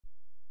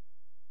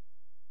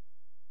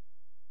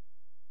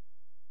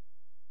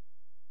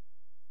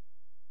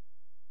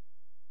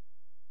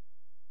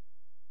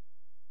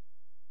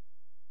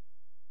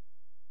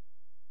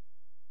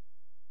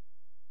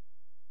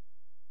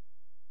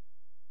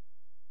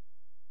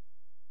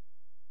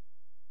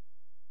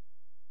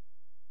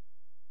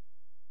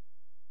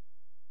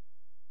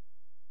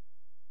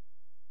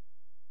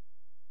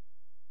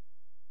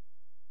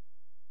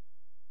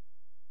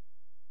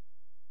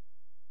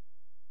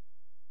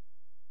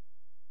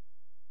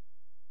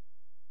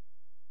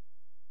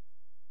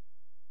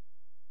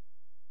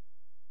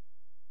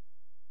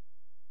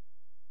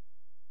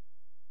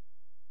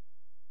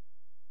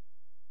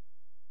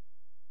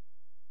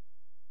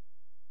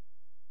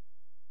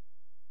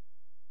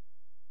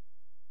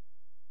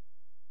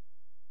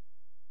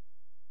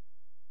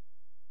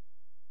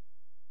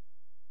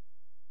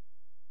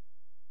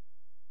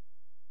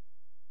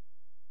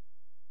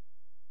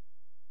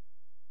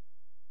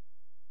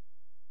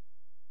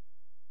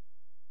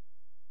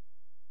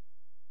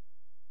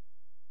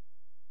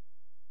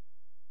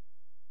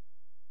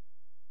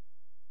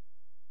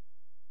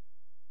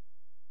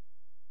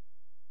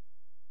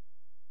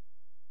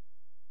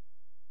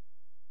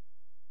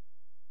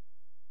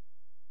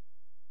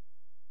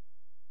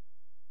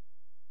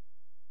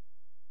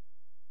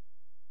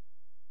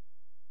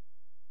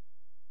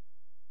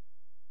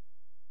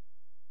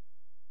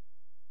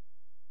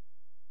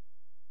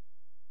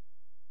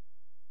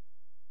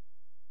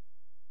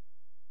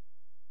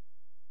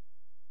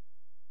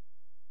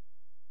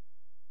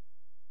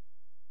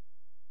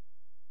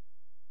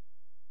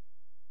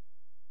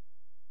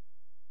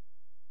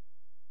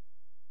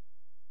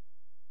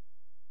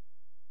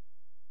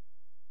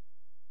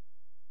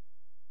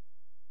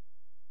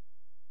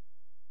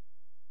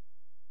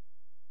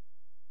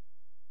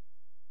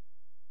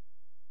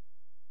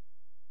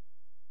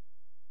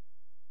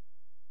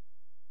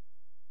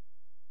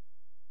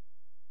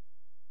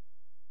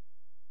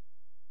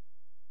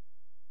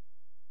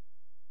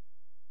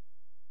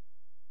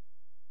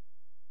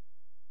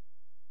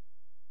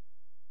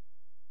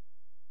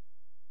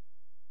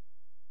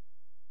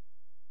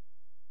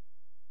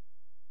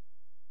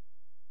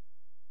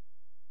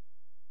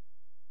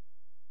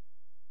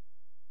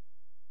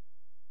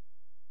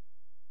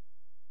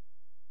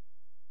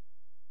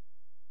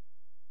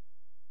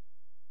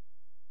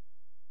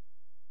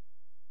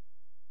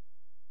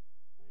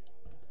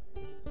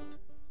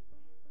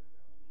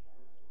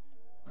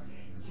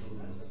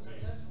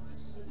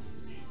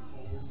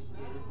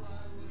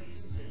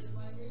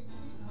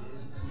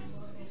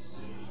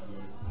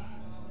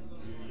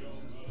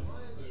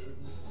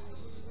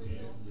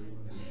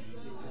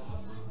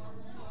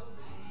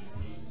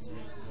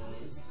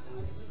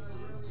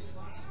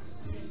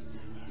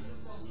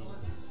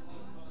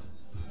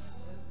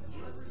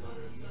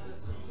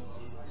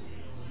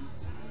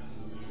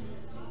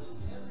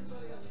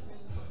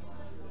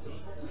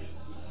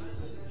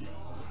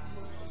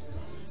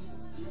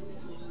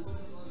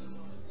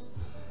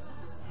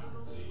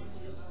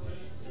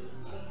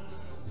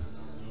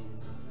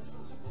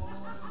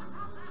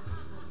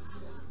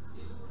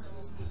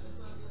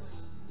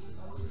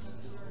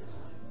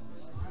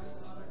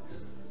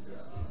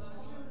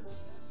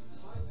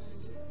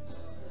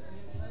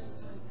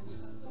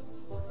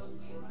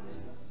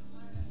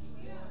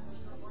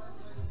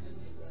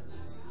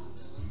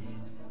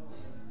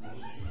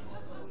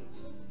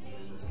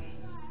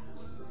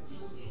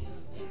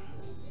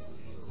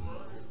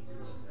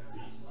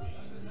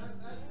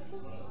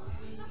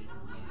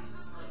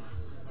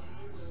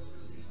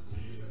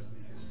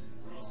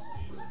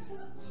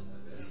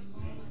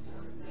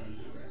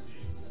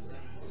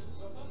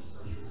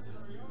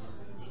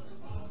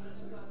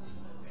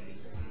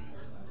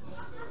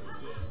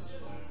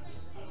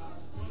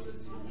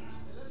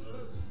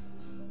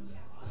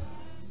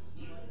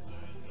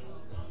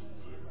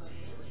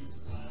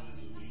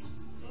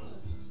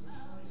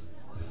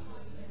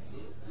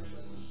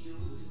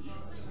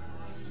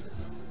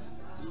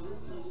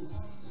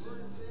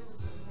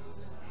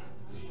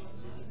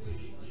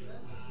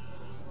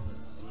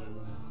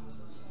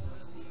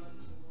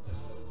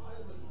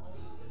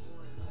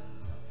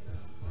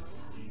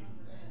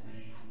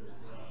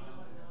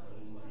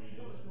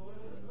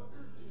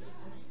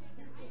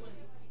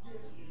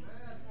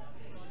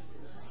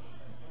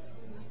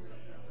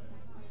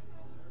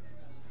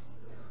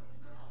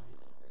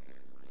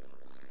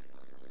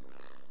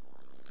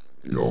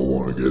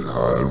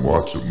high and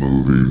watch a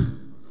movie?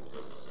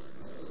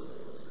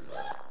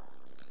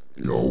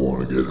 Y'all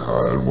wanna get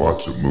high and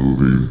watch a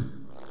movie?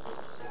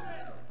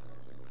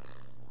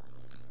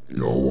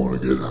 Y'all wanna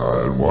get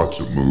high and watch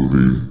a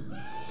movie?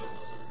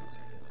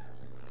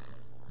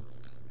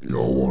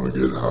 Y'all wanna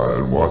get high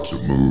and watch a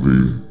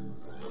movie?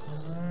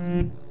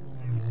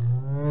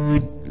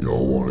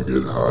 Y'all wanna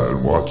get high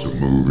and watch a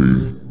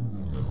movie?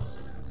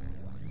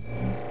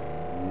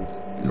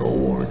 Y'all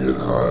wanna get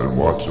high and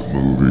watch a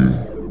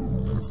movie?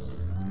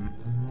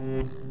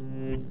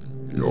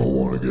 Y'all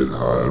wanna get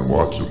high and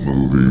watch a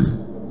movie?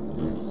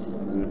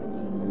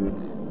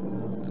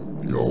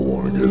 Y'all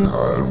wanna get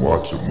high and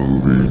watch a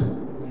movie?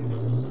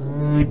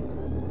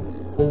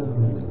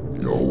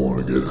 Y'all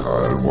wanna get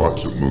high and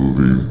watch a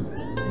movie?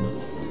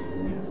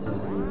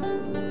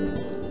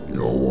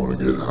 Y'all wanna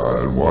get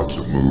high and watch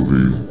a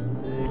movie?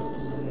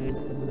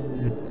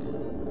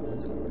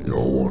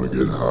 Y'all wanna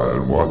get high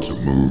and watch a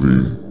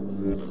movie?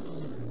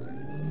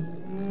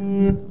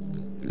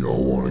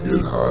 Y'all wanna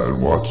get high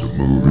and watch a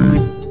movie?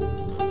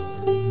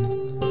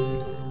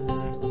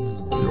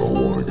 Y'all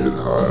wanna get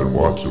high and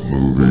watch a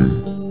movie?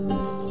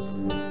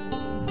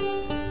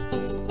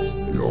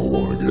 Y'all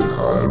wanna get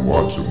high and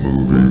watch a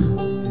movie?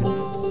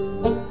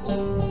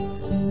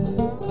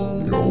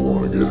 Y'all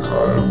wanna get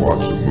high and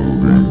watch a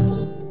movie?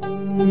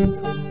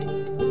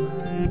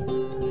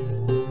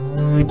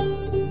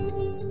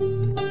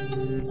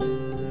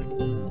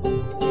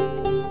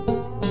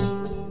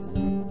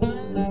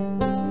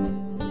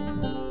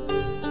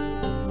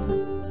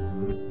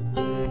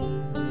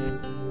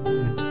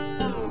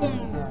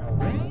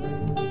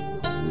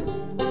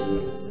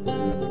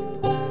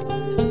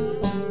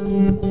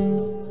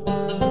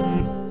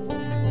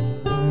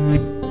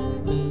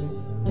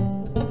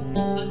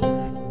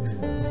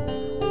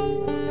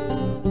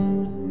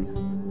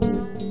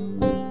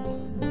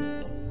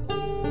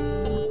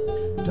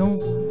 Don't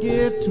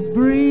forget to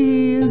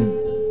breathe.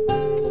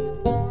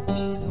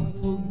 Don't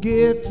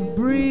forget to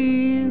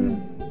breathe.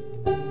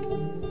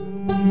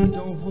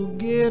 Don't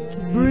forget to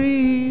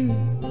breathe.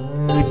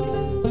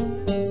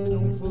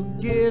 Don't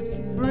forget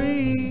to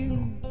breathe.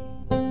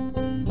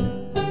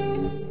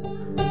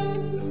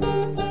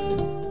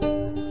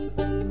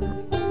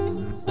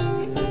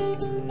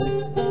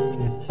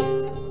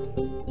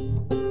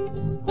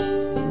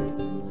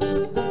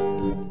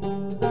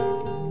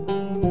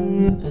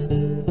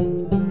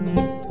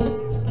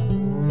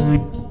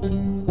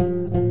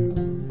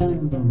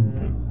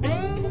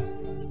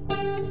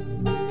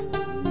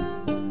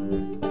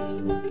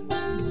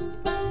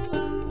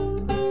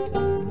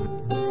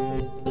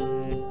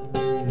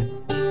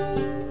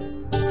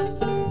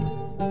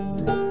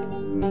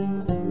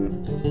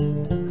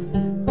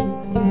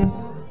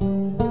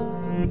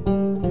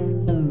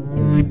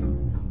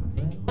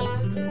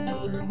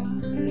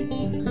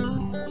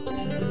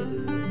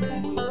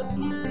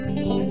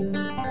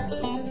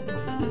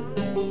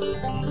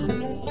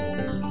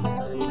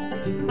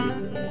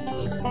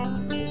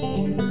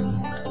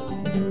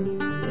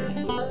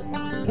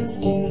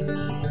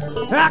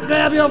 I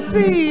grab your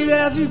feet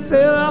as you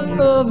fell off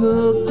of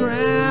the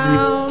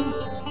ground.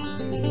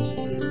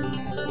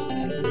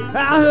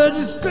 I heard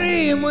you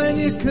scream when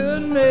you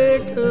couldn't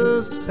make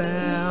a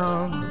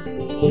sound.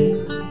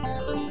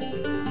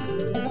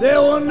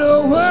 There were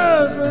no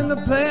words when the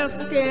plants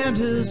began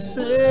to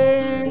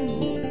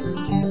sing.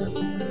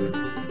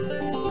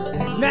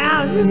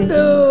 Now you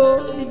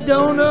know you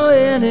don't know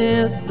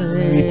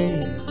anything.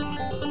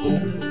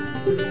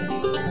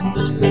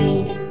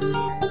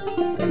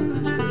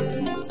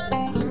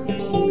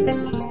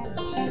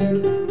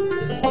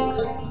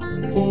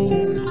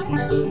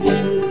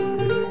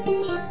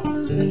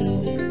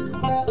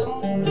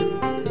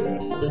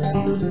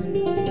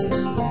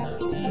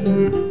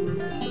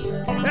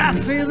 I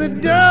see the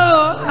door,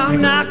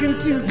 I'm knocking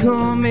to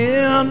come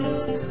in.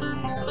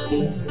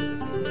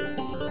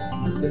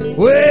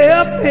 Way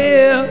up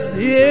here,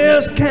 the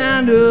air's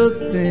kind of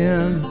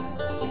thin.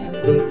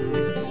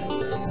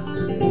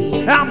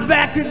 I'm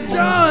back to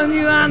join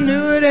you, I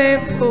knew it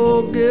ain't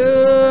for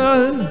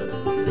good.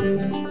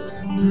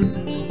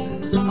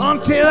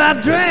 Until I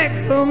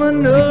drank from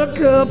another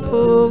cup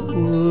of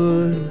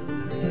wood.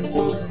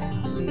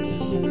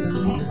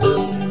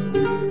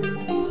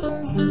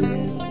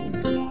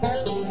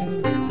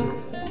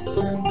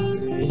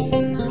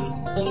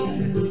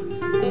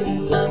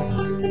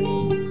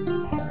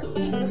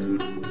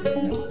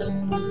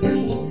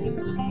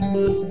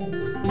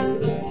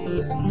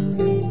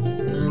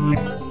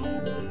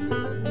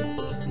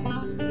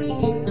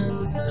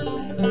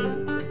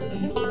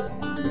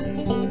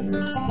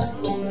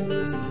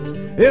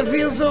 It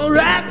feels so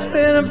right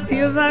when it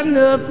feels like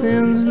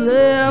nothing's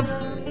left.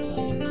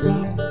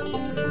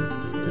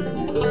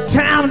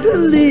 Time to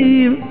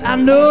leave, I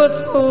know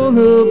it's for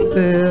the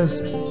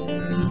best.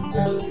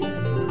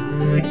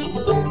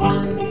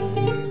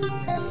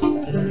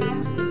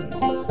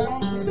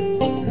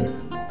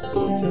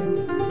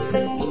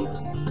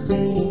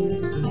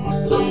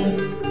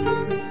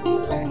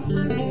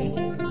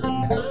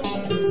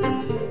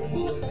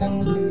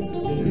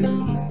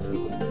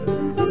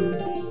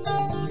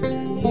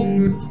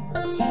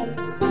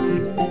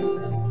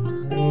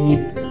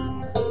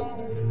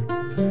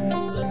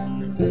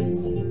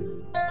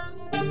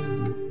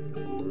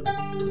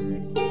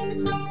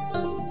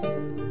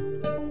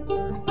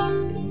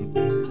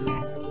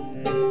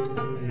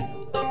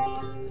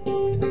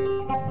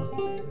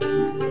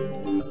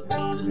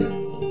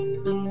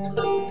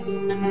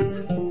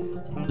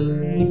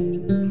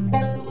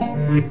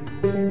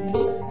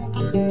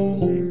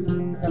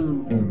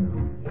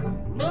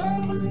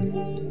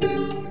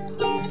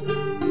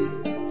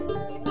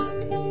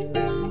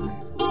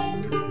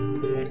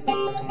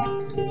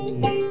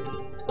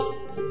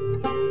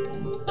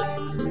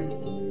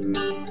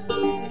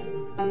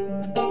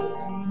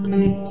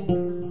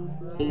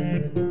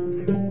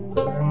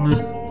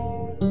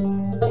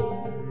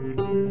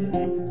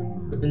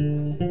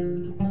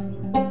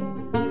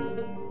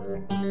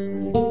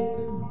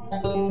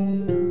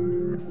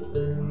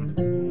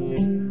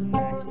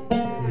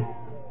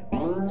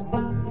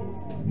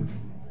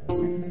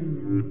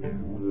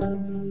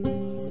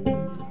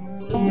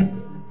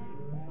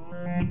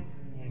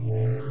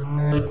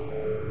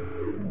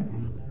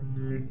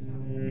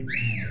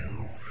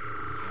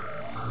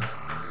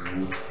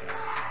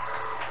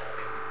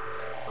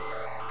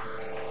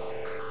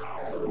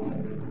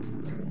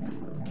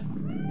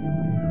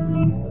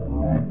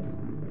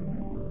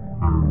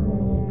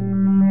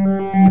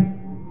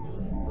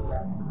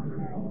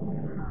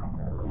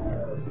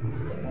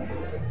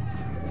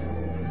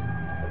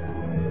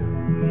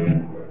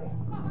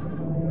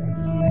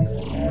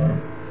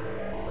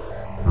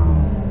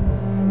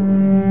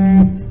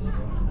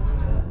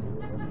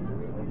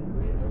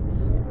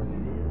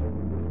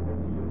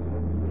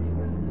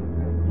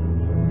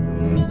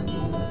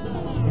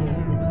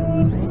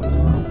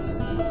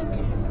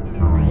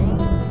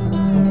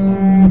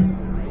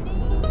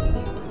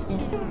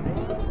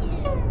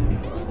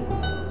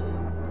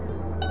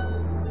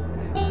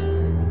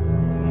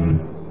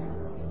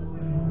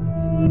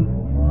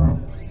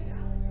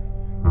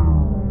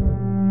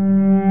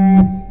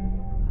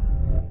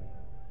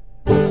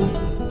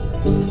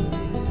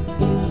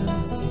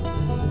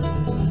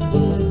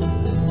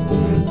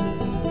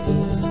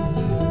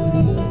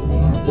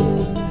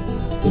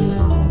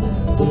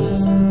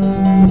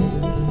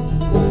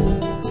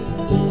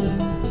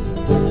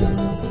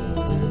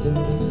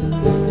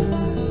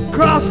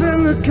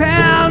 Crossing the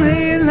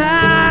county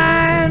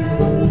line,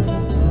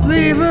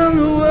 leaving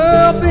the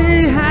world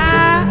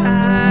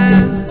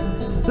behind.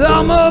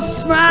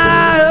 Almost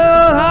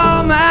smile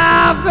on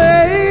my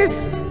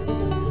face.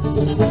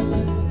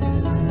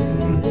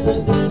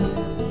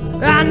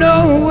 I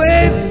know it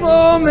waits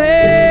for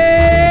me,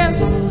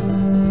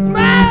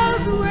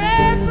 miles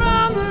away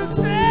from the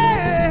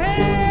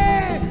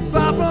sea,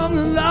 far from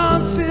the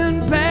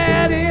launching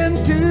pad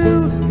into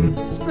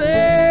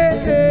space.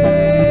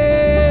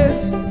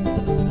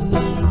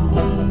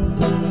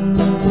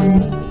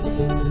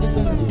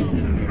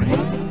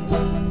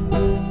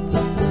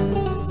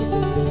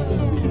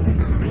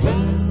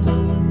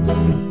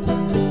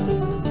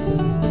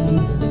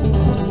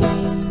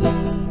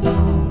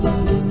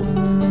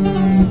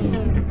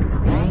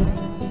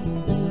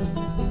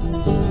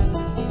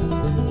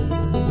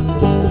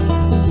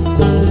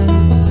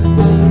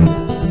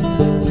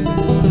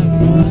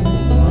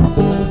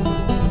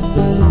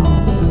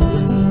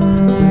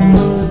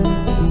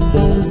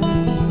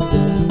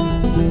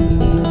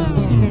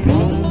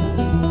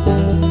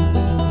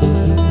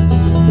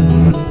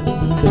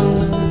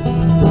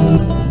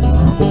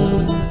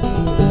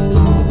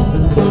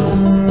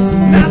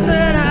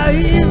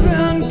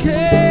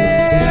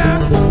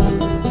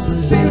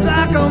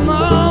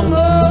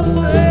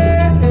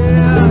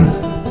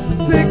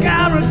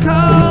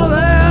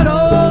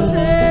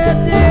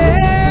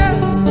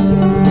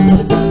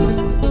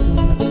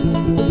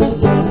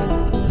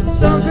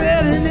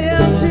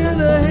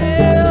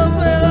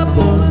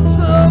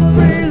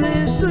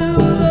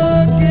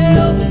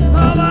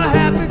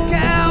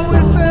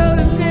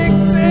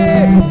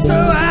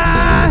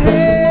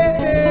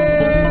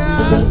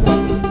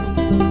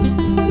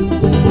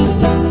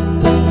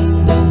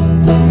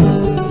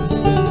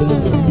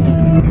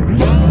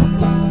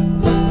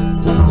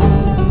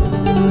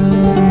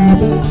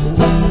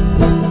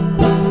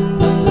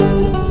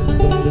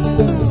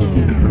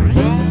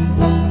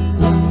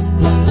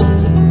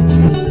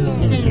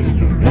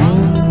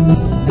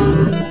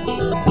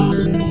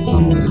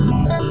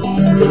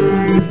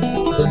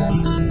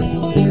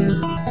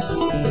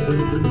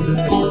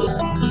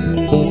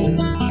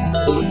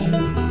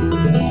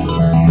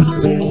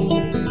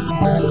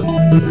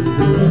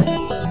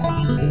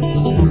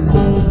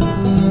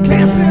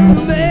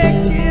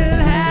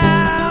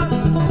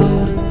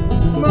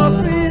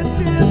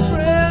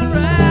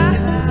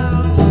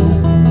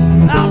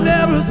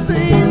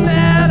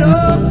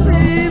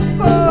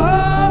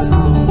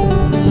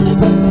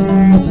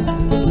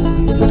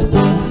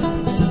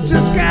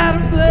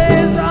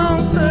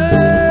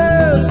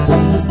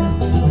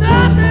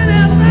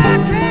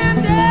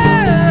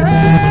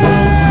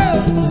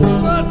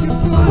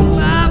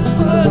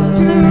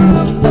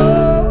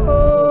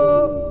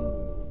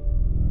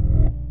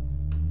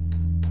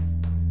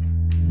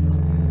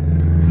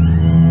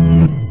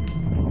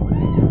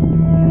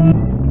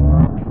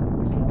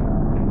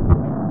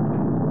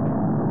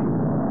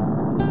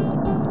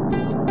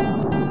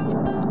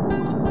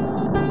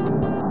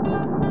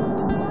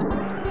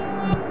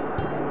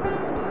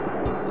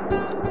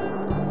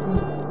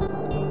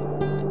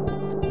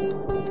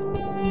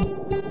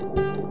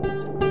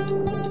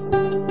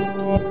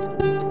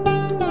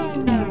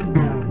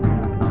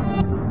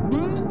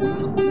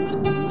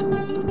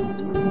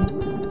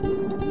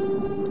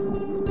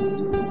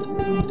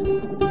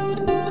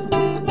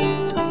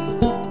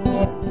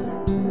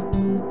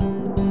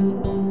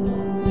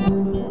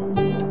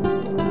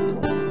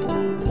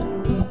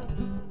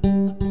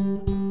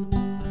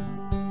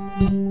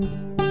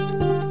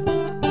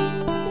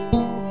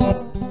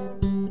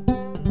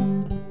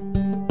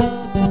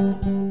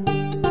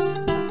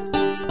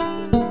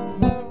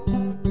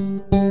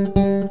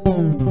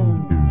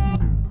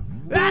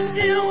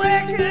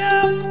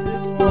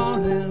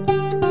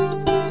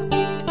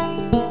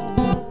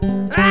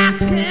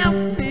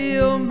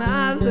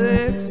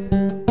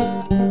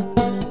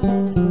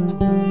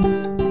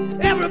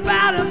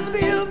 Nobody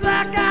feels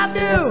like I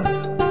do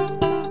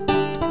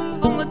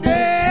on the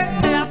day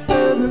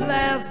after the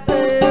last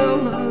day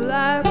of my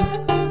life.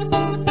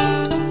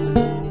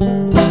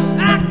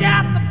 I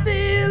got the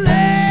feeling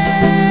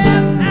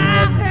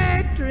I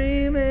ain't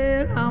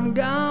dreaming. I'm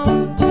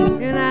gone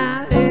and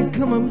I ain't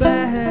coming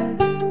back.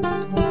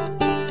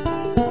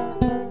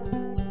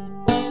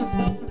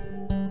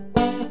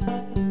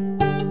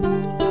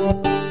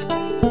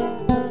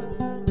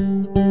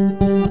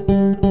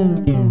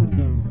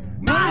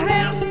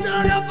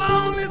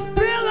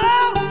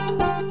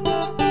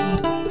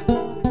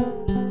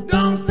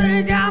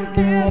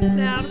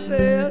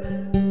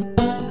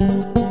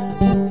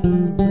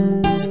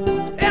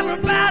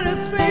 Everybody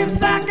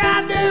seems like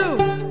I do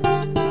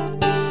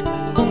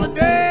on the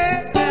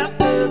day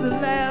after the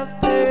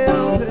last day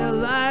of their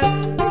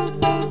life.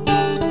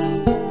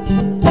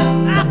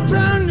 I've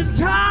turned the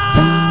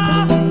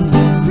toss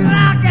till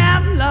I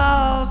got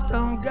lost.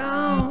 I'm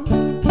gone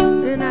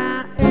and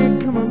I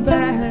ain't coming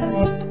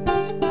back.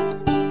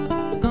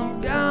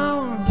 I'm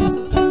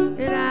gone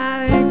and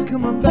I ain't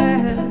coming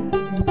back.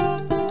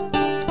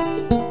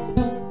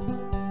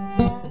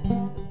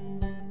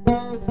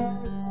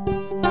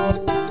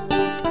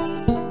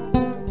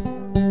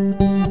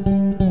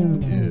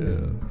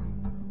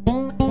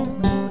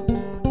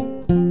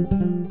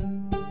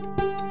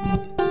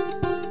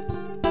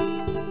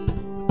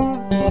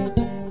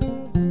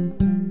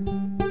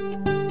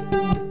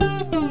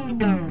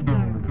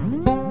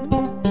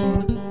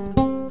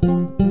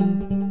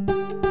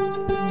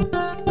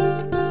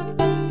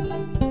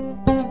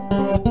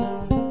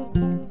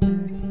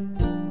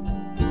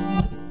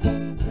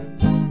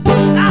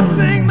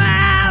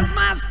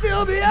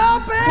 Still be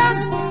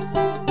open.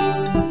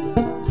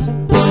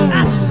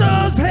 I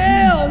sure as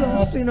hell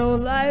don't see no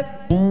light.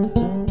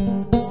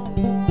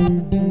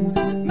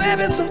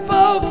 Maybe some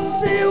folks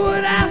see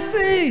what I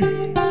see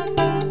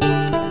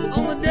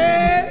on the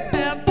day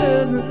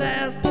after the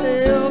last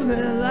day of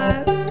their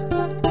life.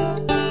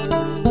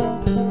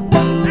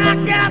 I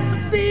got the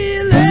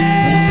feeling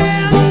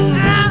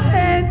I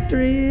ain't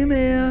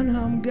dreaming.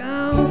 I'm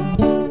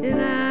gone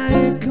and I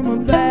ain't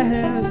coming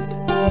back.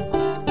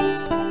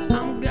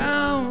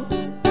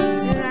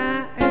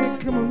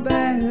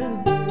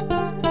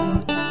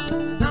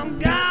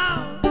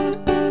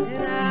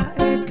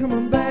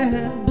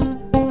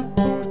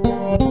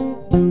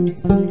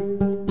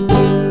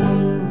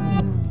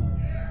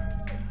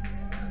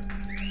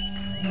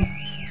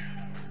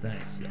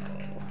 Thanks,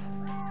 y'all.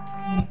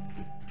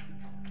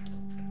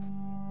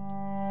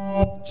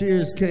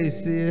 Cheers,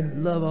 KC.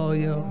 Love all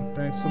y'all.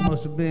 Thanks so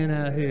much for being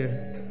out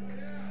here.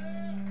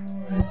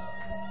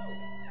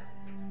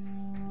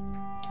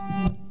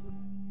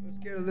 Let's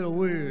get a little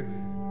weird.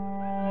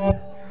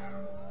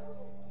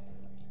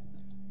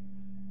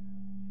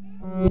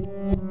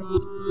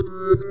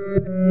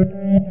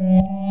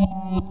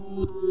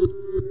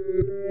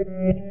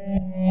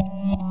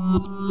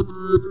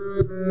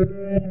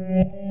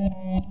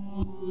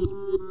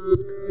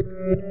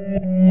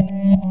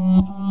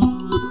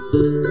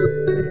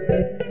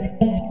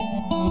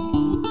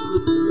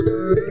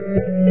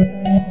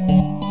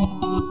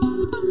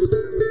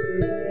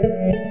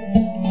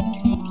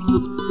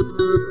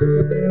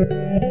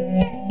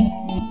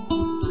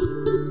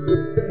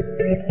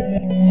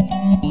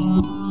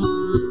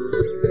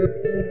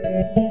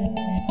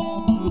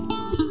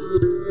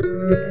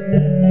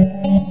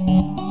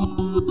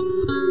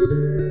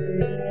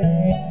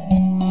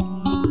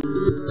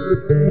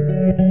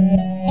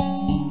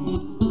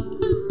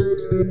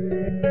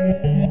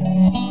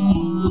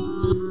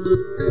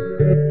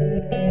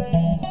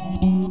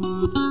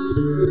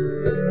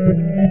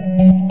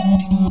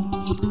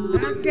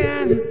 I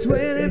got a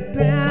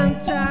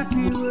 20-pound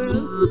jockey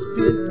with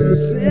 50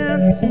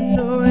 cents. You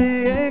know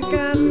he ain't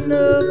got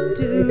enough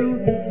to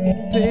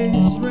pay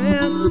his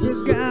rent.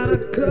 He's got a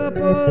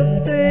couple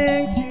of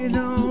things he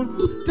don't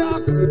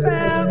talk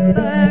about,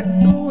 like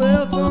the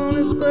welts on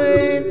his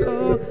brain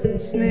or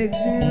snakes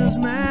in his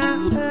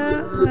mouth.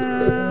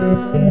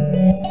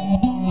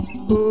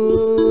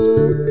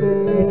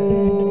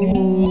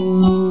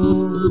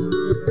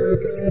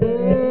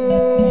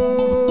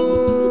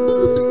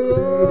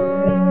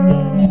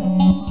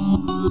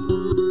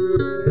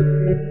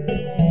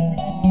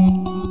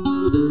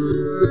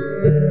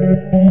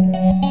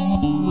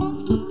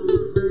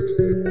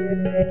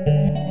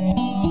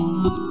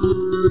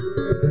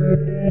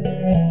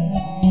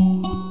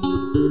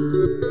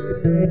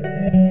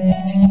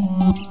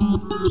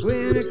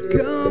 When it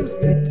comes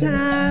to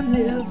time,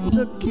 it's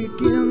a kick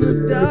in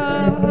the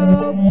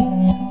dog.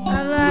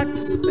 I like to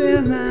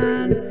spend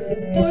mine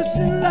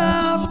pushing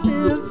logs.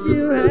 If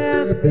you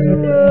ask me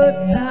what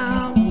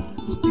I'm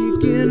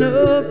speaking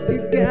of,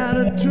 you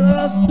gotta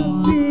trust the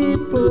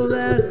people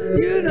that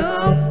you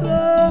don't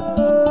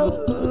love.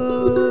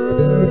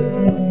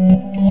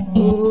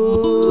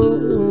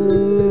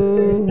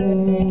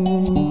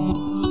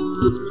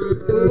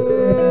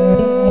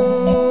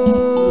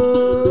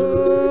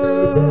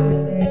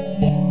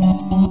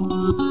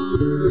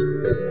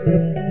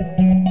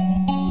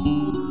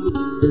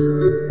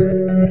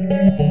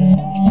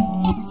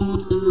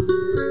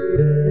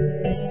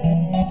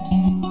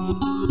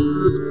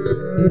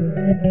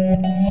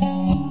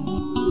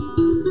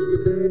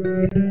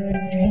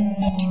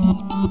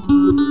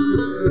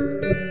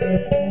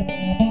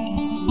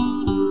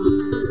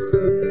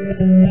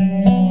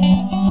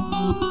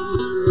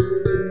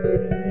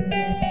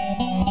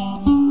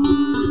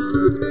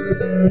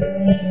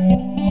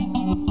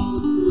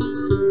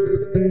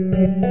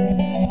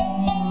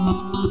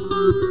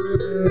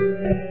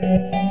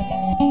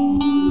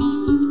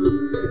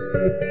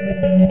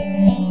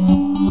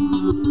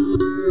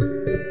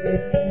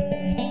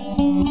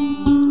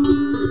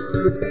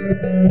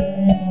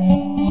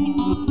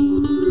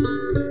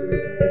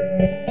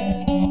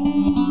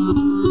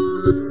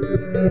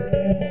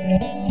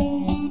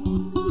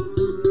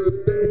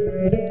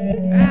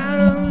 Out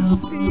of the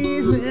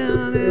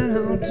ceiling and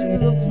onto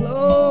the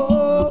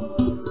floor.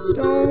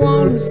 Don't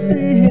want to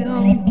see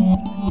him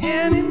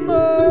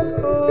anymore.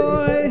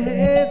 I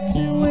hate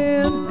you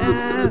when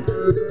I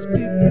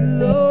speak the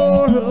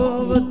Lord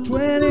of a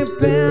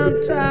 20-pound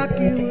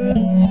talkie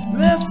with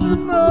less than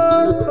more.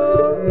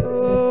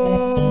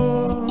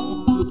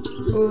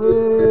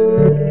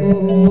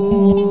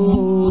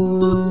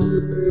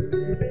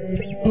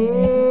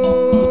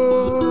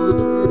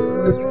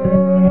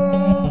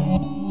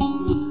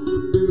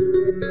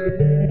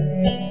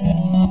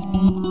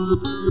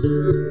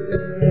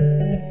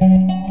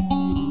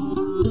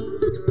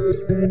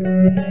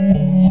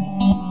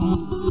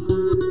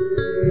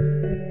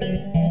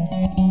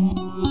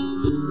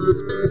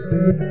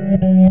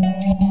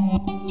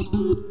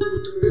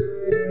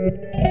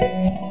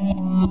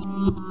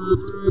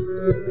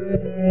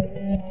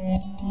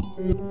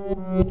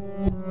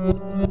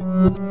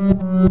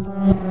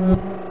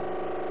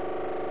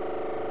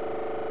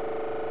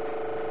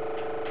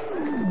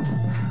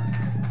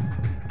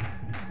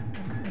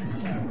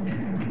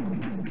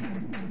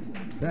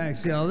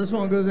 Thanks, y'all. This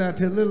one goes out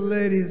to a little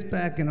lady that's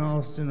back in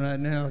Austin right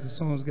now because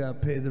someone's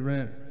got to pay the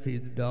rent,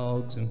 feed the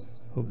dogs, and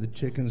hope the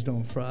chickens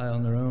don't fry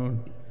on their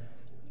own.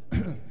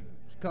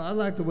 I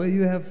like the way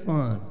you have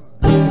fun.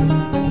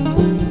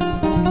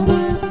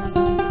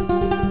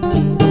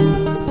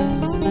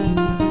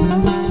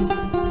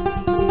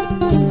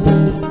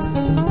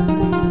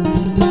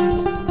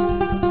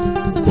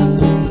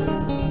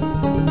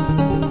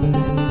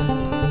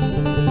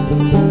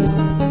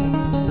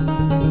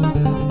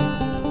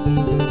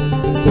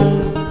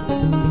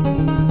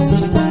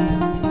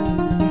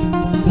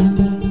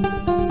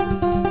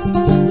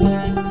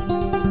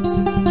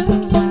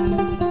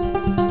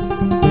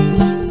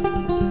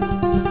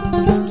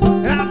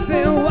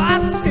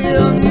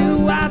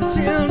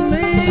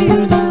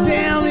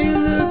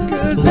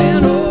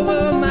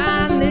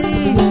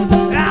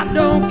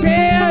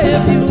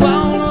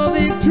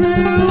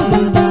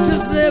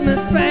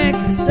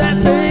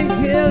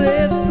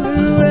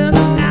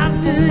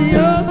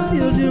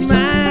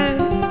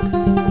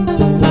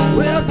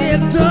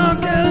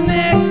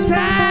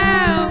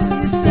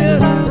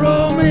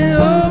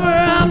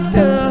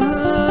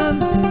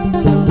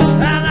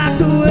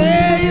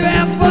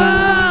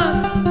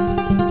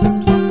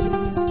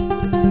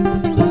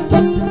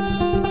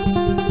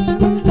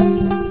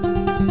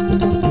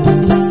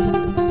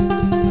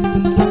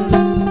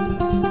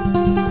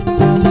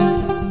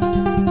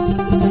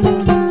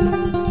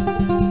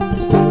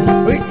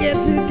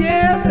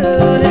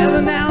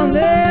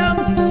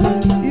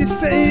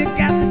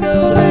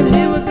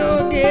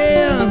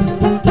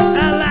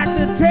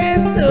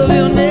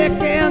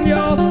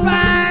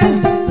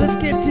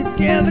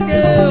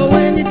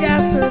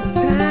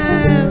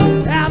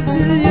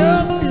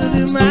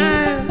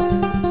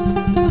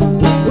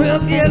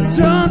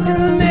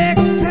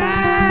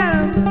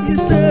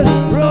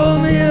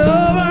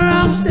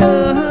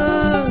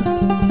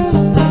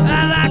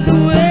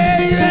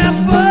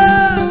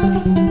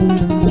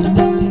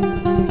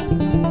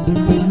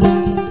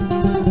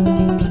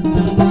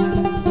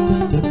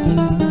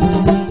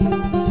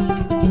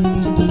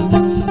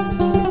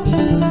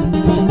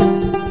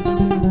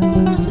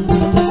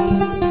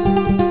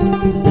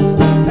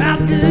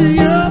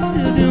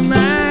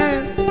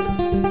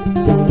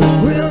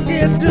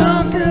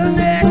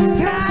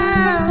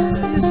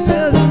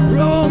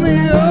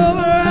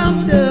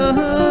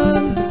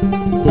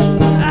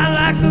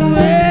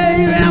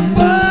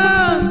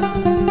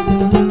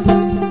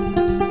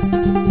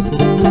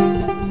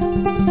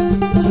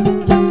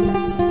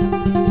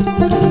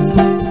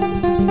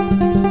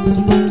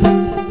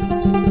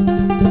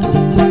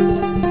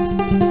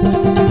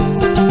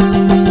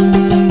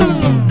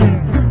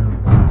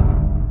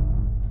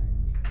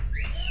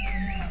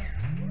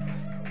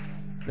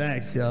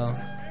 Thanks, y'all.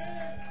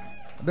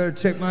 I better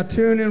check my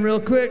tune in real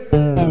quick.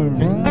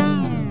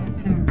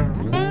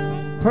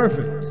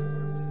 Perfect.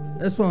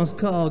 This one's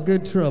called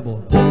Good Trouble.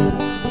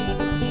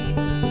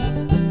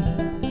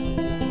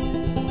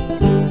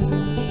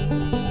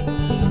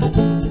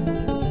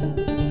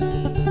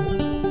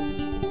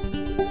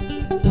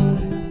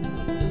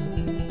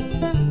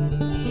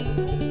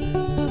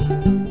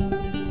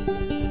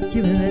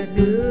 Give me that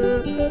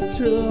good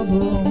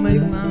trouble,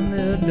 make my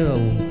little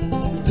double.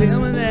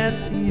 Tell me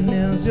that the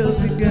evening's just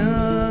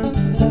begun.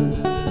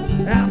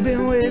 I've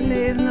been waiting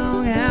 8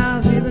 long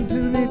hours, even to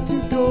me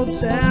 2 cold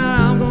sour.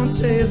 I'm gonna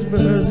chase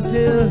birds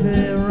until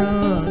they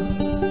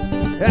run.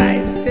 I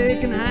ate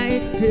steak and I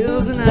ate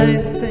pills and I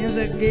ate things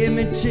that gave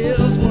me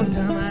chills. One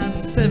time I had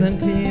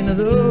 17 of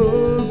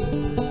those.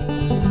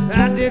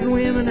 I dig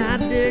women, I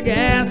dig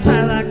ass.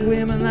 I like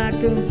women like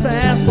them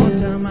fast. One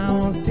time I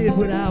once did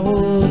what I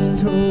was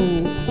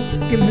told.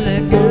 Give me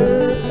that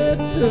good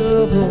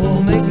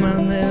trouble, make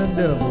my nail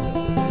double.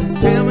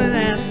 Tell me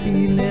that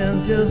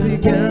evening's just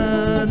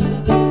begun.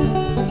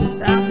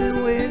 I've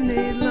been waiting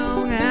 8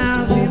 long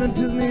hours, even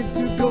took me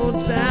to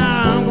cold sour.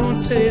 I'm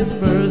gonna chase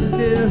birds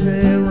till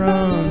they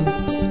run.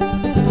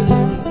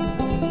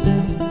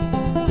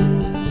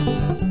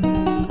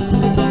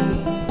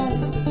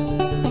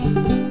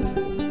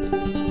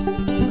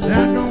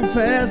 I'm gonna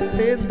fast,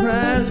 pay the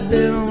price,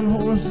 bet on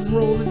horses,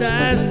 roll the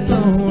dice,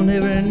 blowing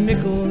every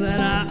nickel that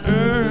I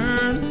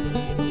earn.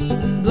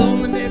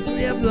 Blowing the nickel,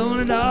 yeah, blowing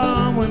it all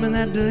on women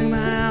that drink my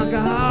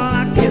alcohol.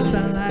 I guess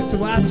I like to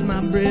watch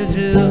my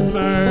bridges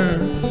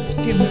burn.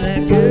 Give me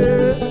that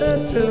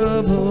good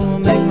trouble,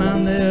 make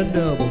mine their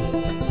double.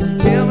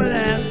 Tell me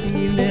that the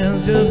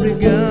evening's just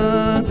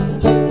begun.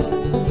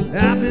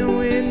 I've been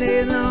waiting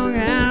 8 long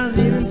hours,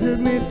 even took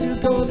me to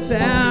cold sour.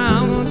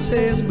 I'm gonna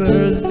chase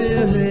birds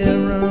till they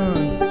run.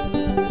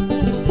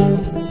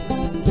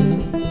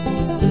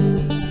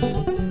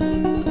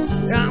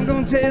 I'm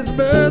gonna chase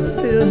birds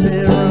till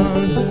they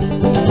run.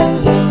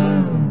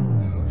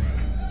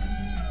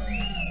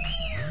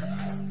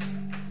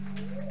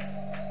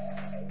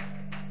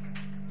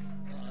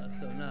 Oh, that's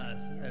so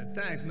nice. Hey,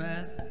 thanks,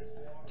 man.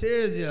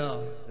 Cheers,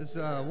 y'all. It's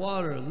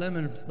water,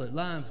 lemon,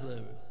 lime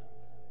flavor.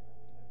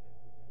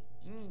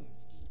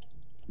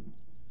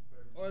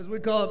 Or as we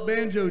call it,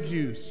 banjo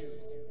juice.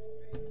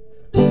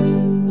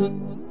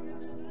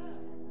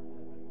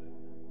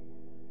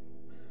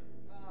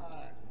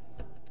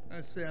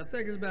 Let's see, I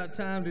think it's about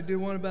time to do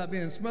one about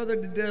being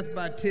smothered to death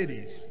by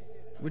titties,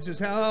 which is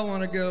how I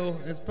want to go.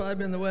 It's probably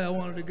been the way I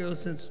wanted to go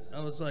since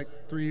I was like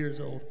 3 years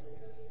old.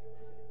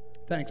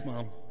 Thanks,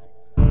 Mom.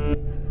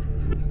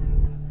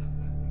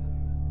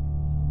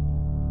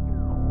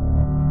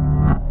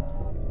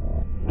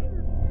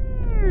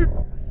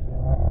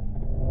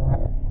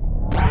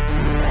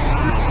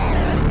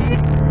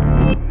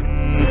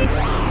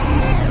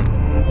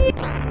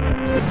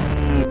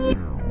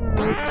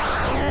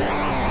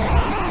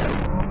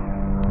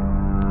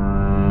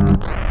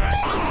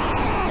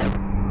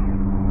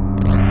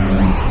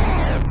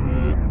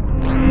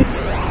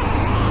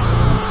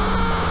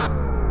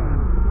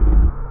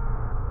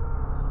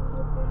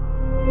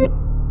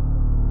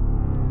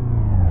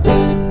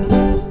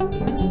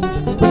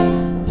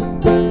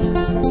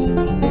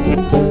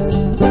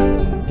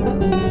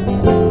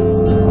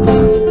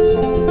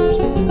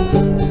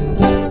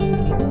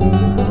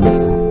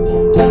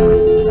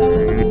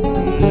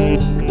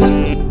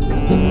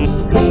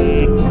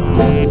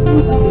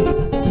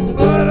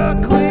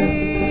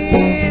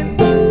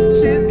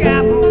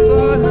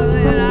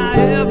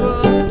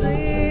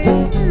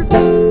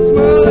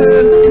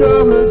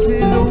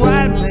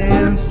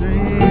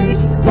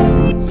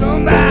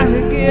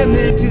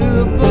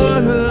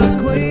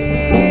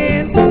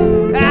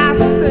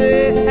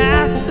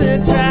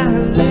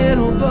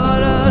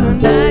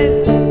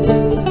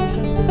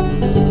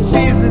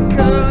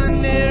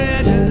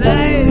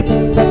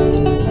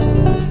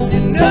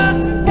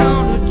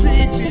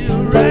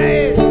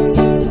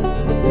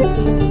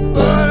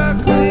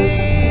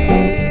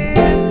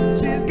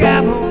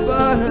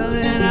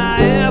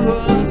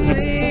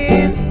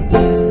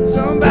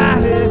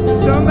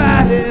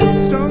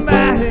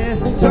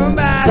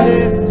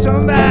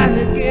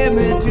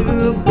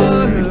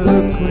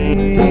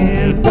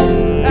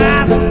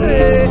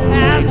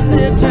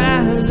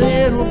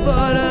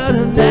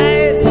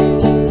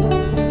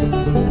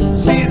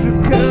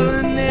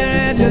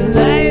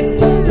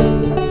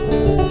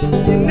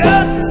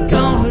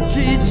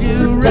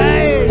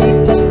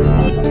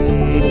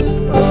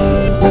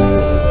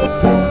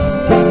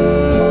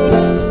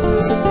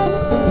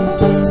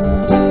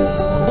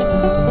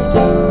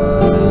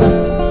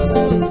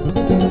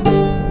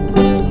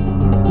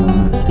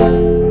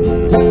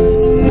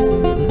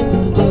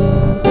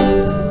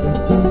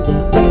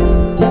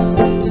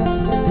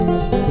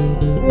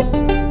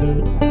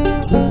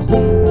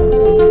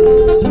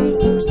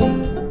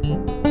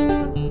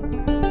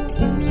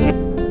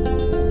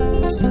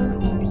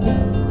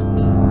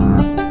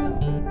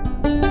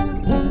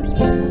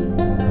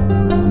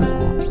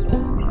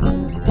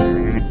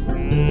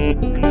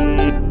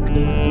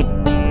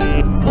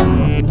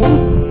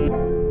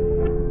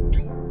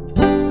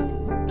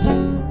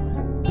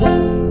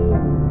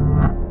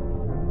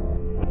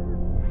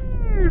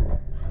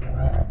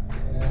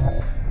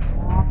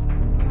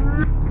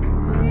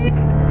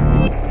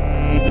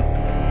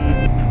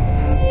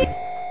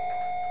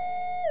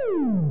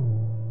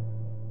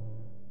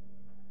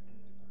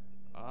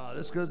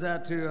 This goes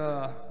out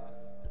to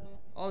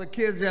all the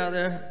kids out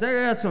there. They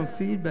got some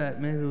feedback,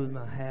 maybe with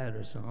my hat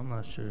or something. I'm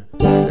not sure.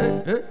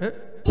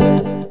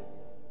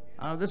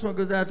 This one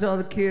goes out to all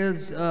the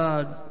kids.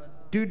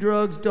 Do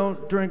drugs,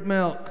 don't drink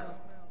milk.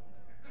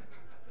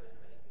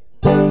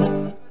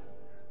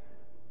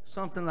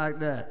 Something like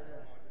that.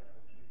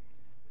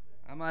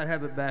 I might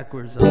have it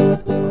backwards.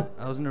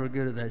 I was never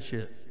good at that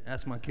shit.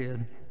 Ask my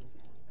kid.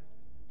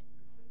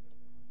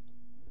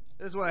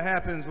 This is what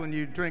happens when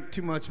you drink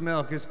too much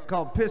milk. It's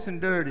called pissing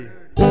dirty.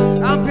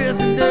 I'm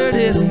pissing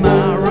dirty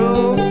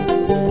tomorrow.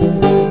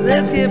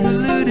 Let's get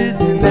polluted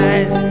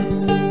tonight.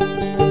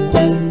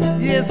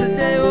 Yes,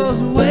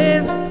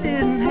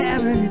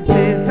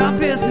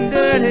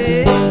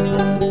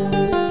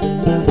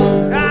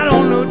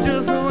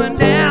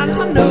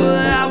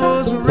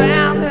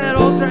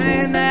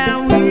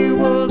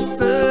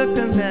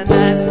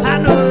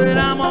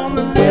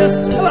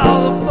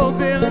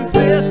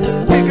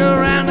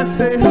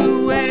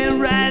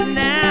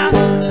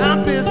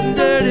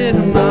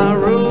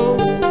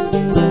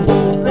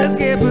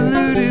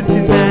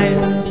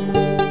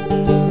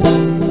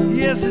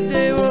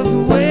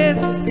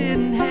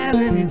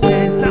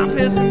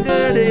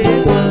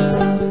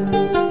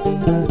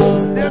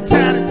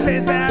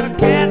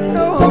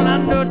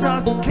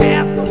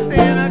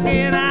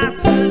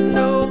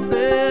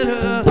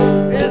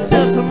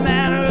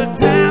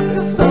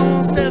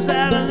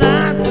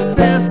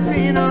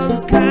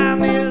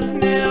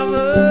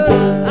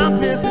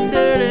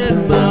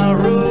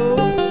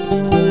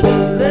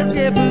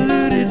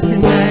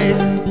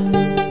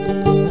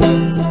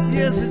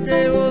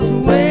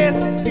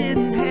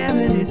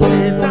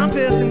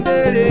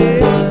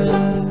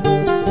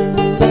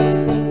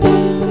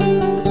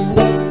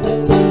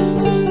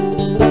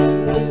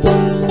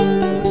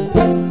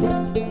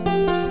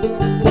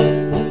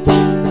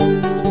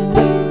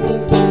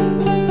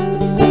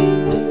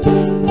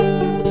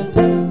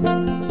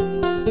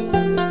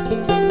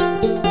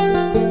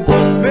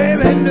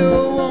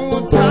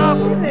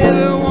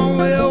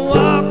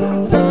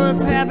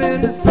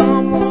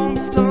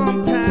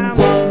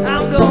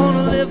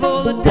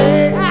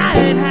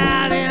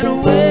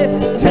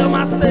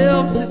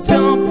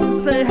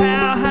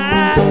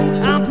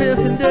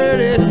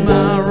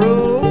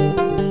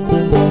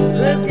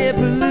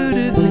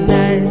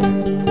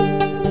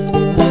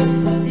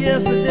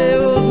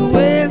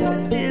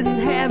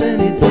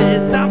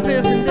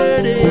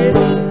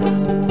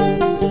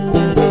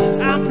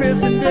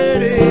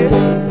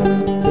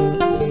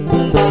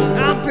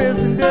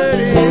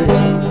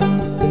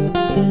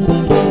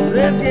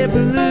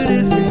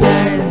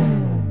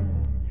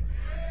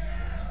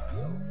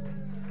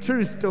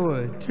 True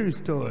story, true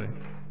story.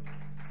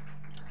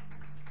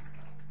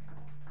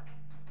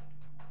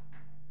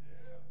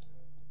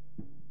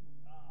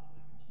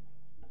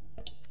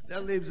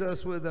 That leaves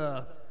us with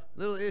a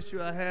little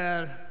issue I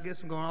had. I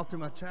guess I'm going all through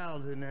my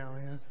childhood now,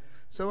 man.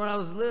 So when I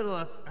was little,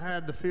 I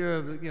had the fear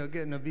of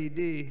getting a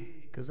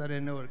VD because I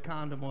didn't know what a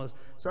condom was.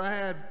 So I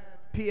had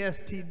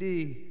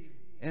PSTD,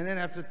 and then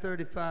after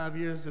 35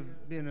 years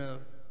of being a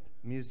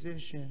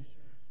musician,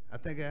 I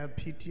think I have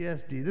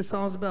PTSD. This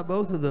song's about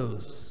both of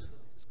those.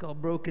 It's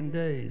called Broken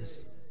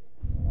Days.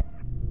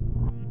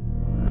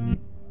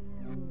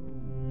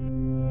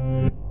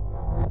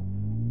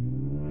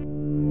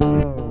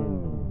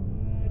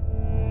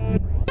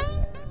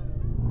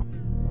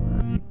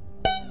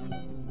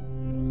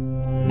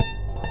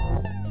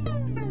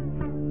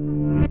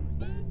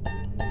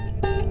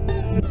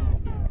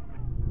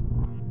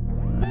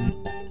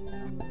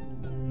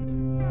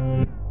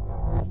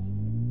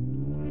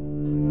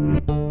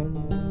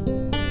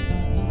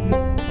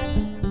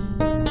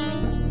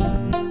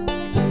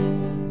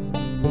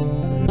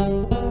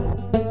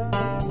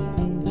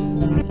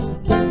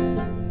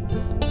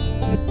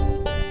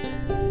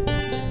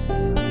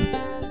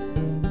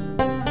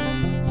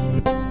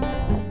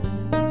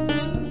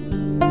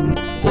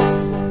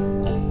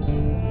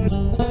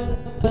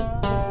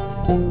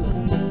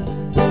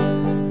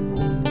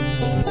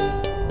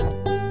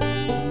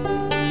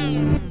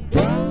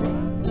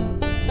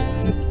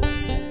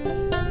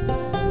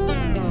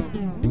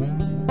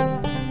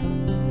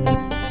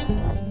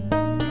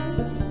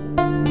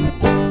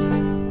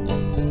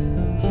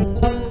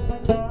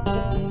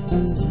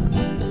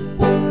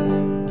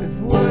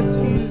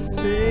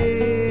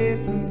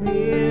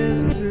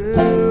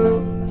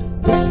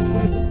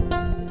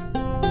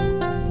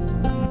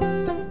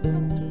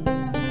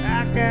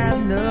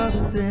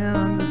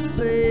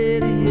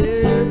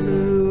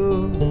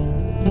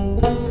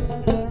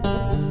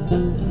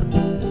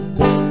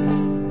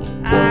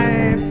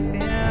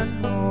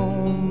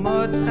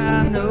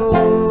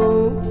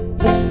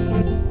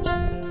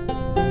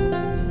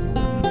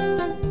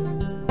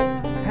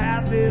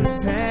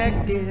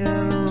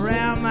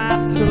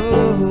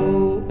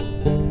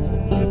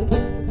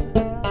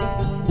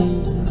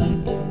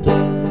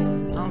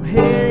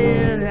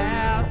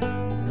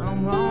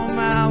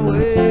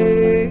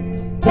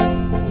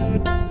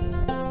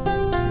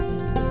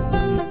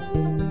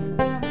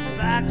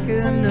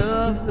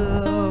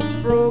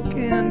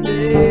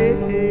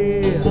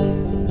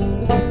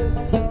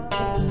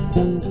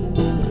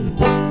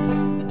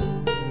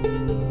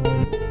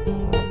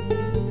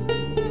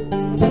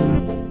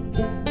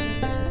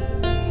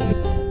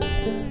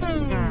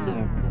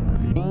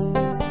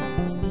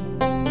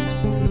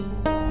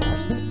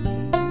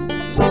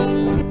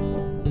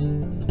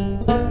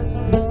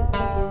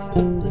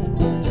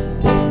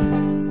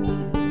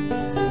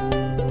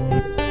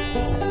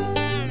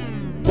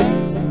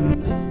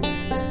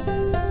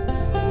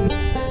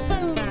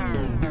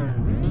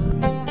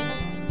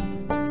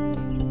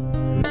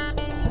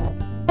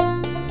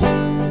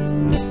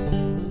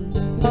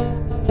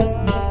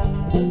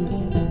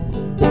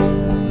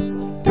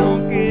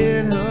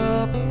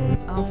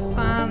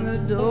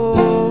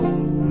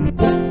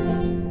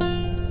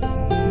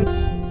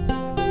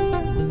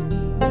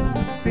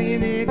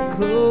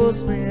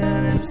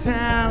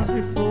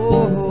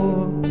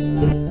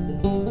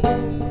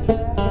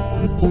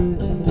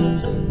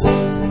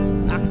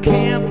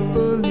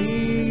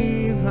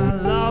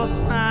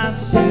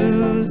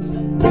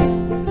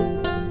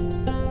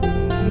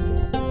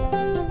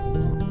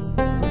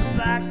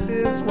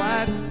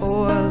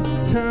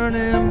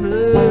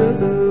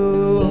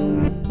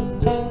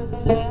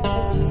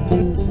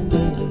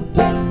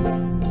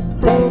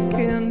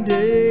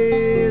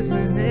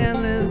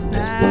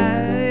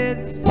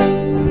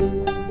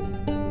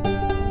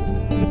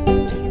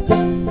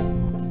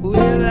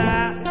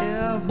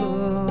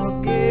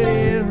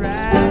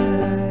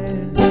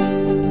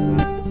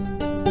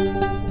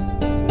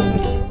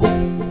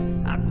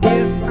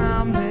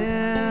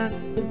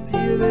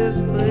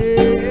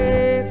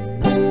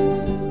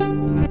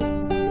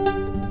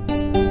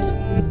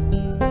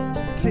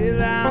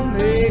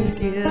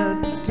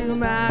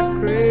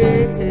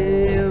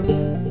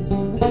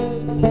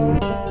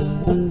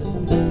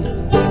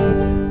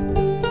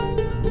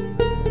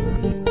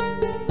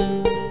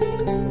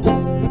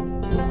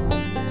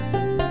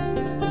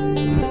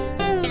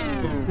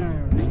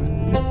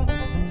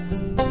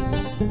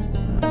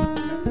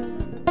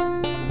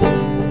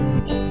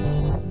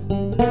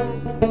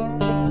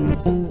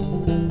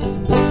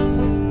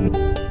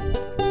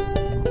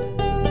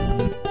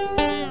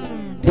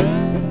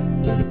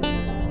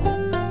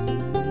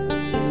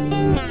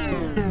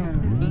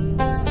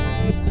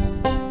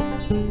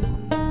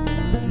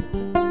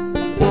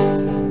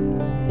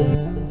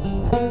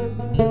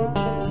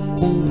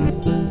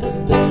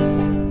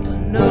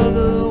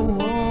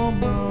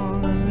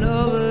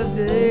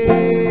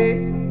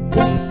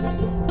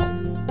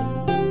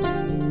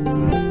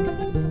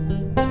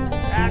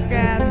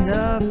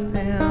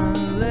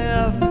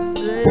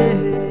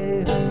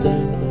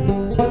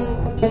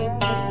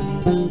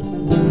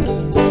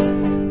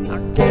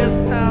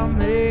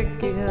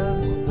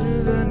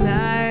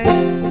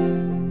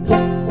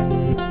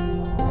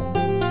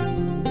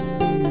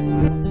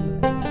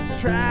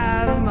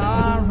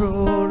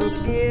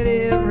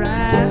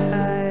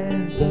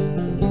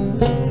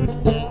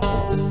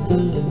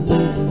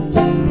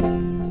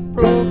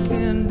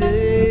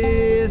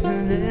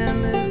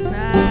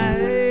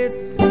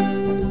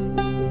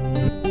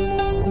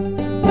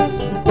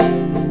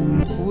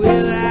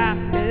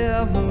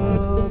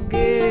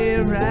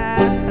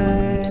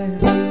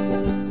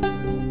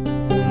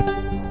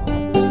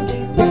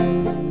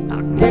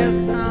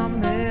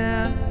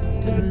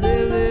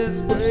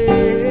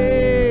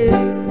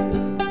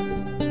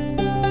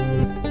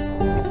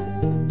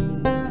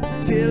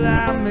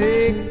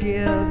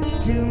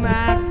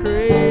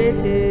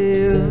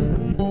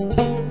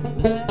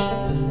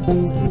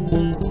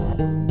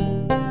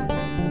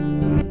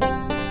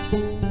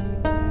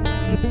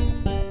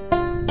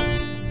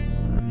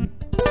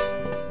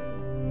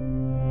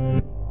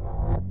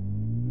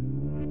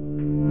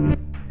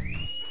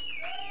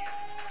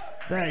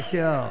 Thanks,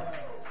 y'all.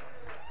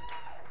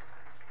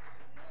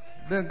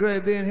 Been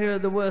great being here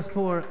at the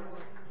Westport.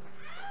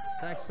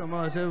 Thanks so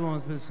much.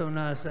 Everyone's been so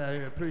nice out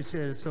here.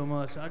 Appreciate it so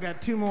much. I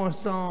got 2 more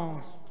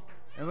songs,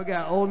 and we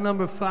got Old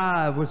Number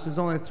 5, which is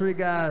only 3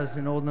 guys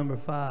in Old Number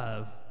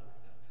 5.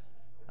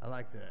 I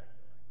like that.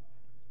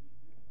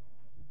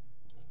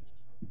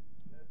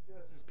 That's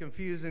just as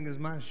confusing as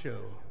my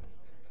show.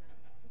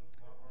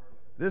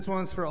 This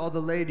one's for all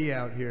the lady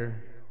out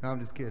here. No, I'm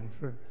just kidding.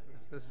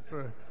 This is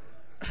for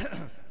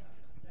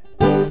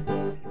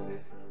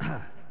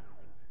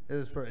this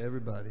is for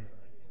everybody.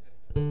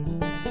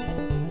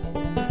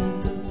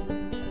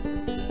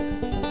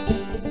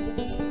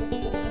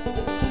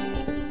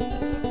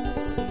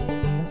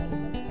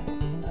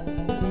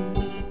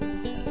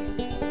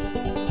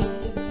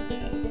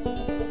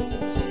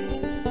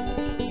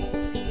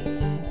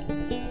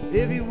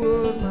 If he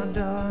was my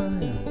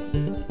darling,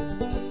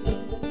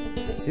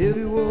 if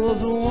he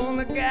was the one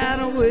that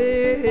got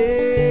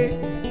away,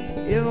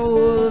 if I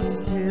was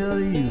to tell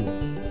you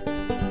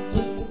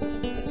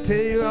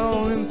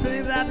all them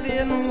things I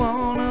didn't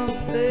want to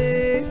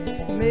say,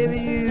 maybe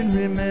you'd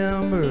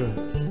remember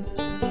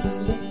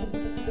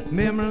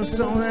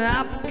something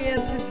I forget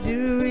to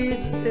do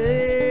each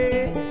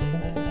day.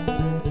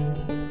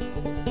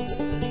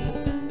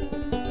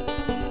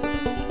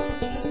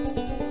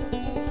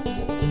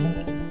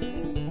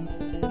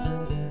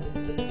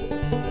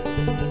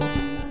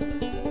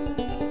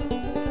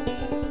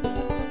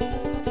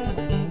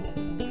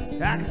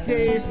 I can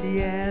taste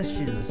the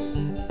ashes,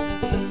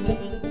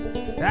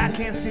 I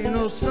can't see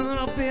no sun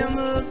up in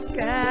the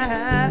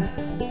sky,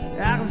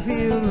 I can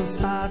feel the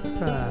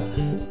foxfire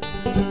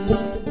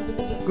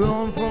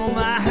glowing from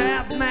my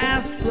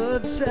half-mast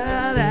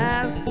bloodshot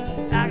eyes.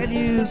 I could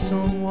use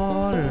some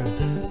water,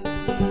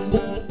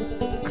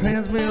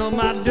 cleanse me of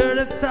my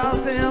dirty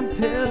thoughts and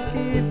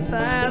pesky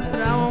flies,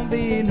 but I won't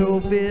be no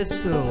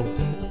bitch though.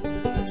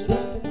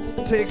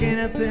 Take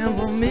anything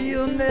from me,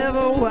 you'll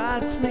never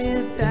watch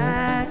me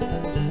die.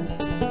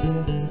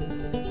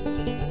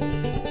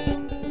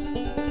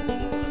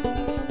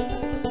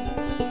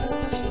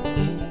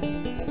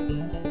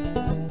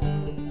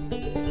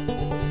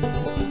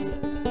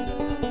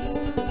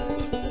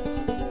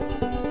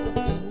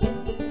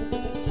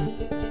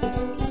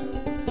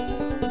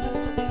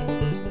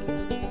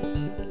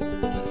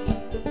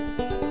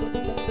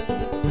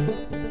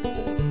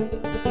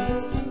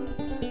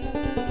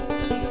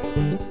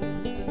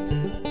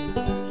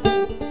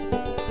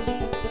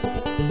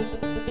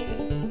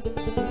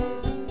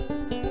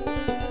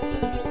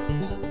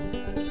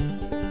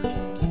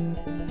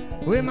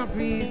 When my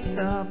feet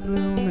stop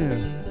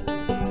blooming,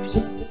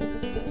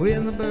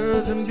 when the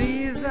birds and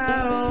bees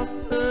are all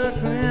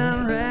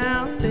circling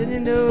round, then you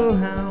know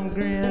how I'm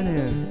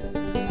grinning,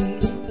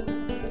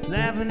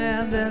 laughing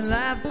at that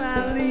life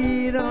I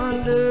lead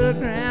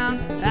underground.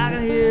 I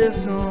can hear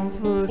some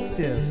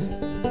footsteps,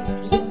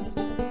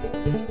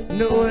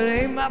 no, it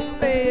ain't my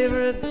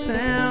favorite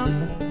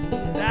sound,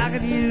 I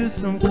could use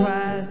some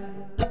quiet.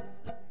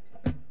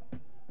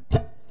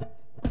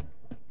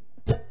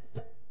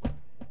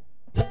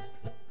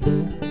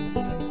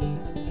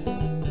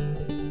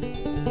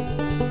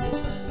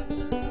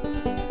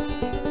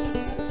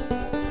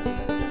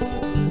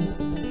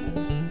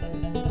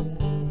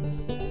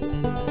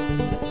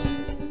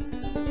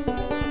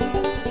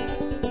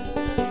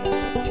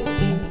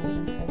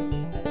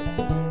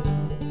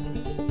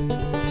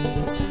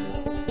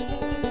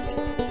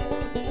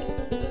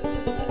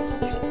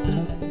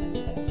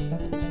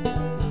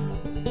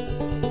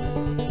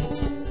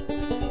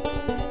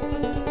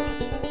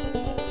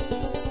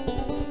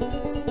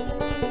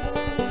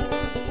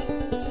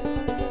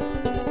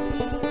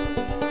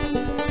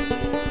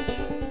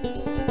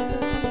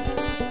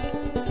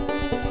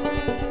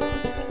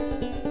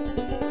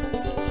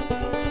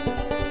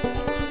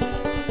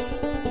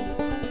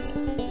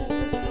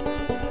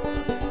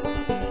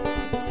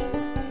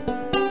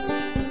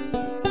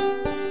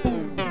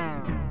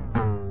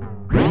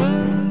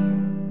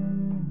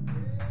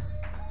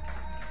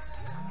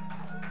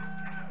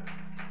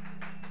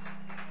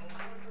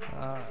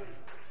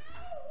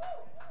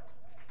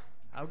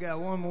 I've got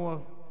one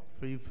more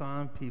for you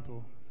fine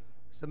people.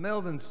 It's a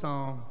Melvin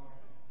song.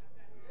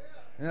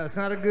 No, it's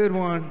not a good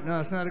one. No,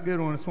 it's not a good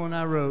one. It's one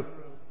I wrote.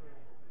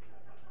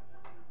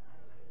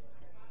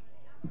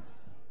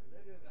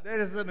 They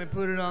just let me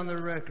put it on the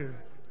record.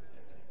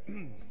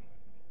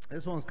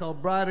 This one's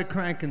called Bride of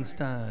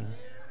Frankenstein.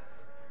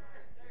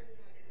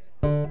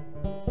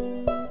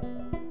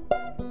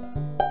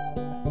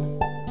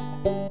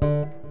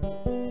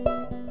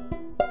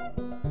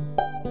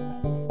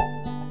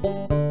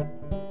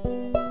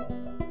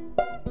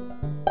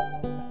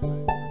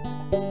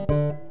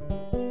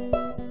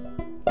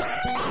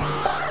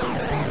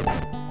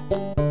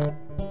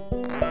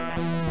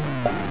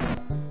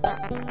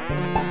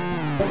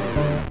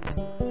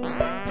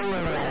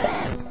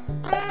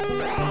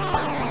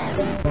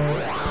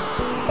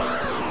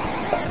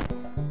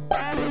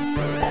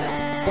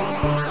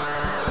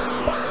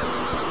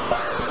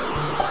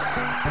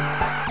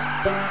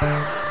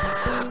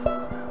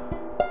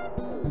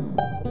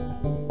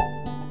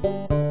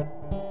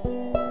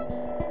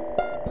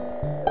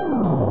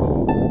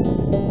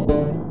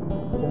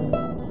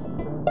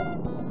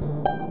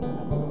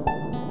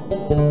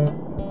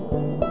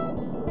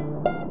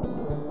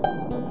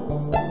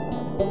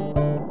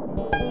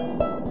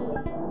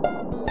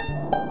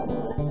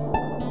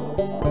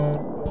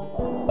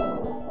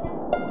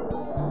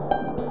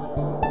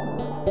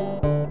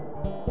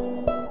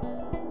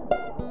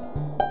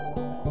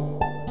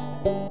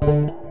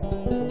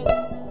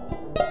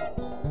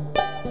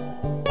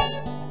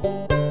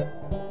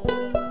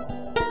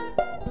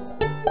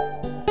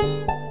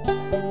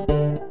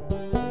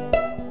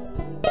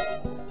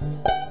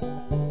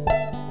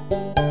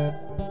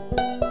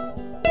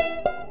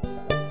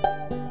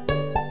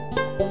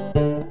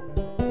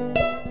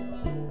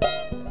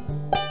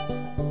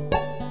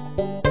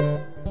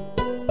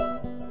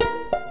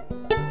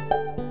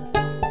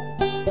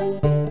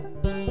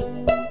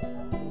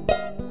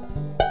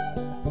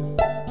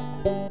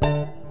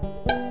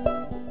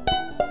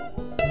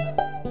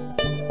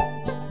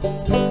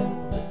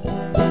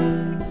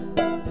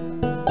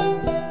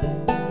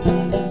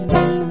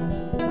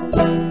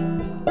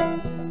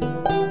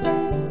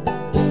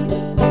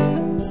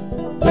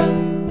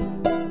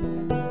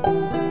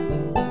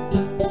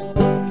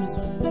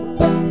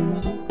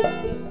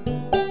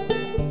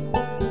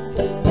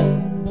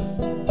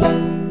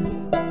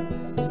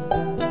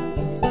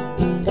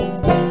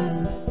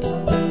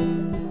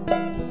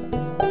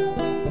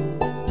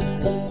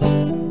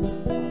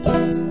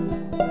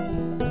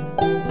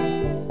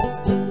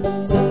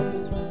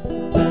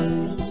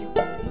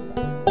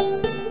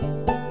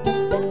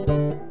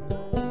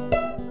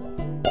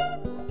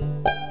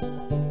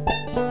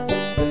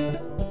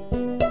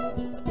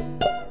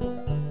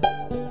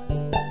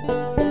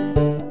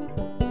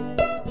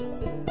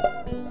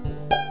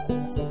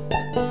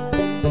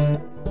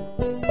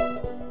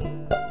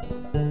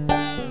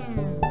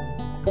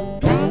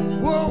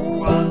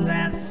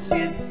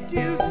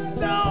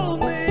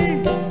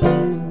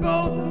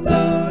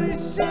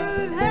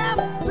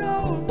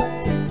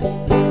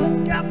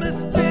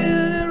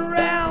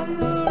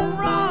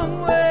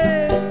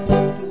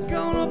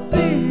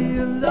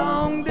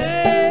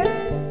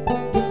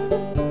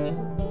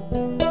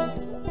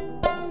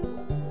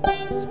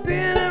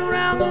 spinning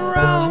round the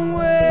wrong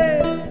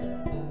way.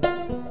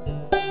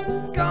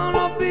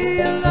 Gonna be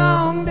a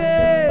long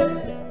day.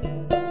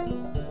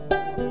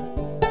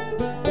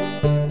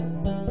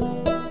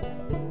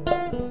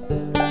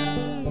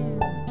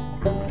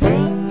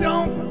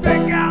 Don't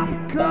think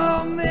I'm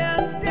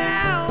coming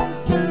down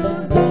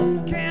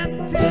soon.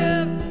 Can't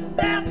tell if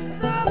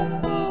that's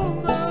a full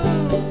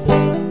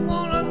moon.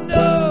 Wanna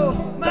know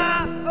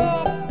my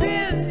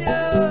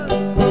opinion.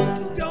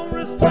 Don't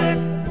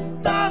respect the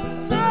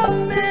thoughts of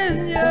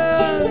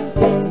minions.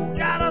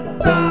 Got a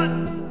thought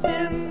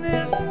in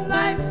this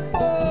light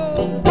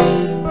bulb,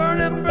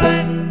 burning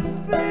bright,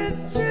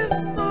 which is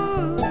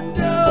full and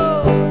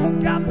dull.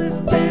 Got me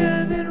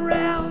spinning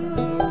round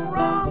the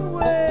wrong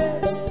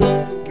way.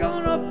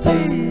 Gonna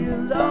be a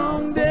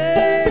long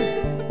day.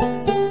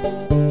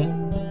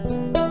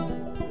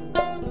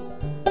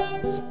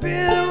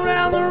 Spinning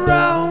round the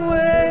wrong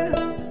way.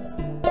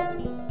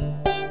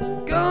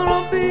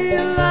 Gonna be a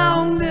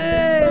long day.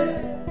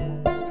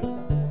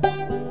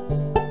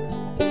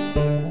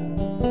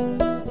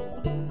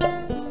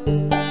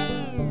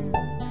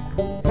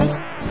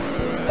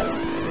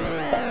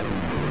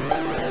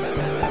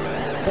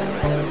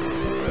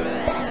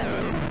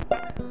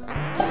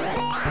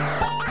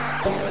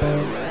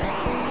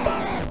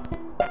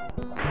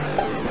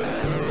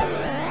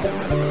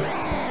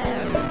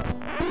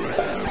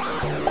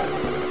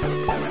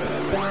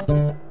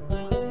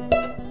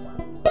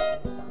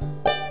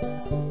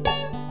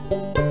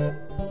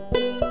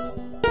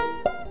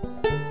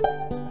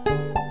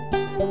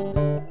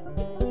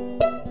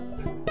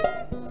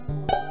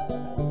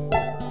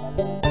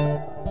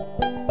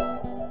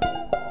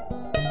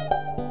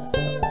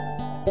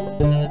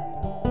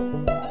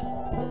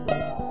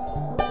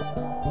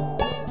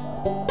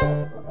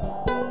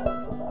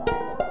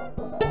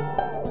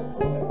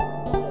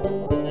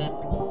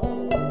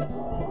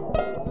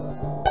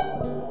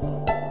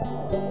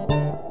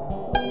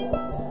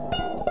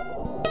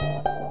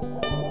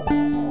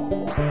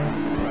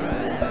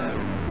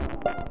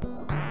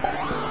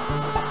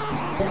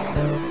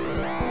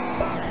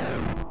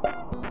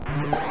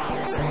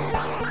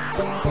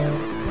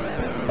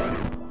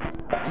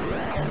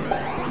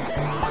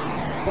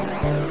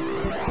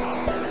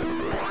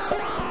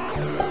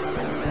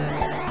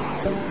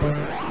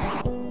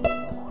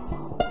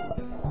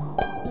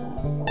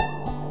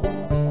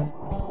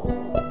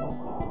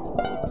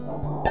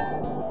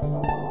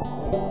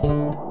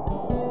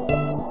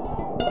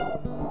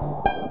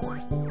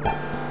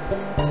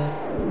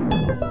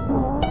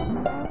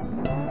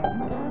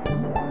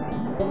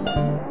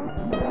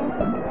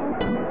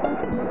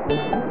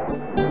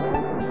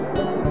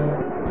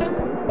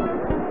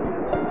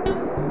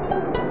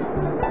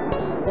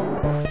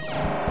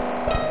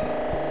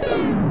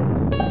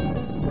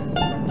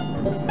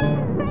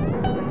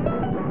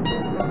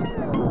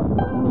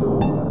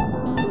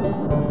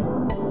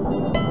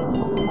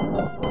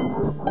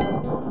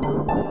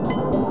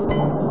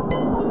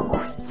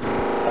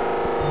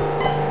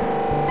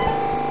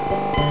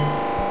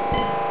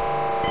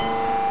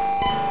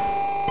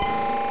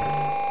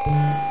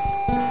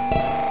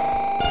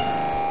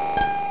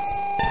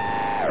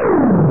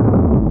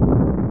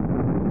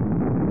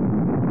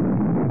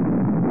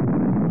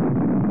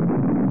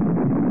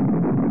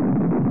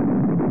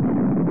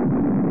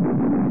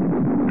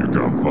 You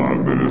got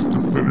 5 minutes to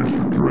finish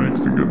your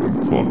drinks and get the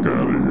fuck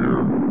out of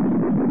here.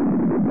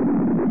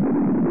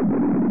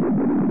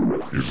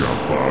 You got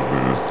 5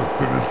 minutes to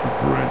finish your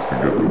drinks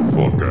and get the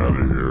fuck out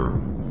of here.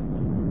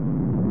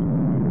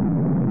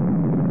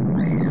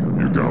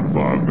 You got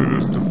 5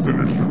 minutes to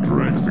finish your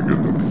drinks and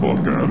get the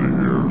fuck out of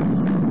here.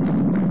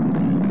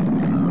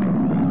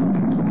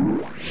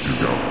 You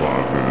got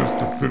 5 minutes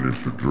to finish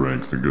your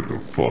drinks and get the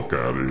fuck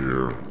out of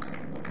here.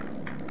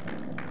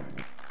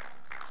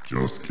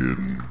 Just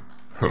kidding.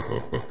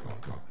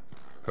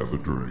 Have a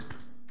drink.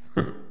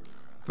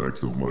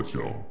 Thanks so much,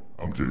 y'all.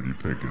 I'm JD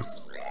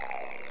Pinkus.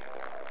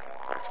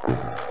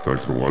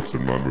 Thanks for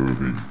watching my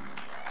movie.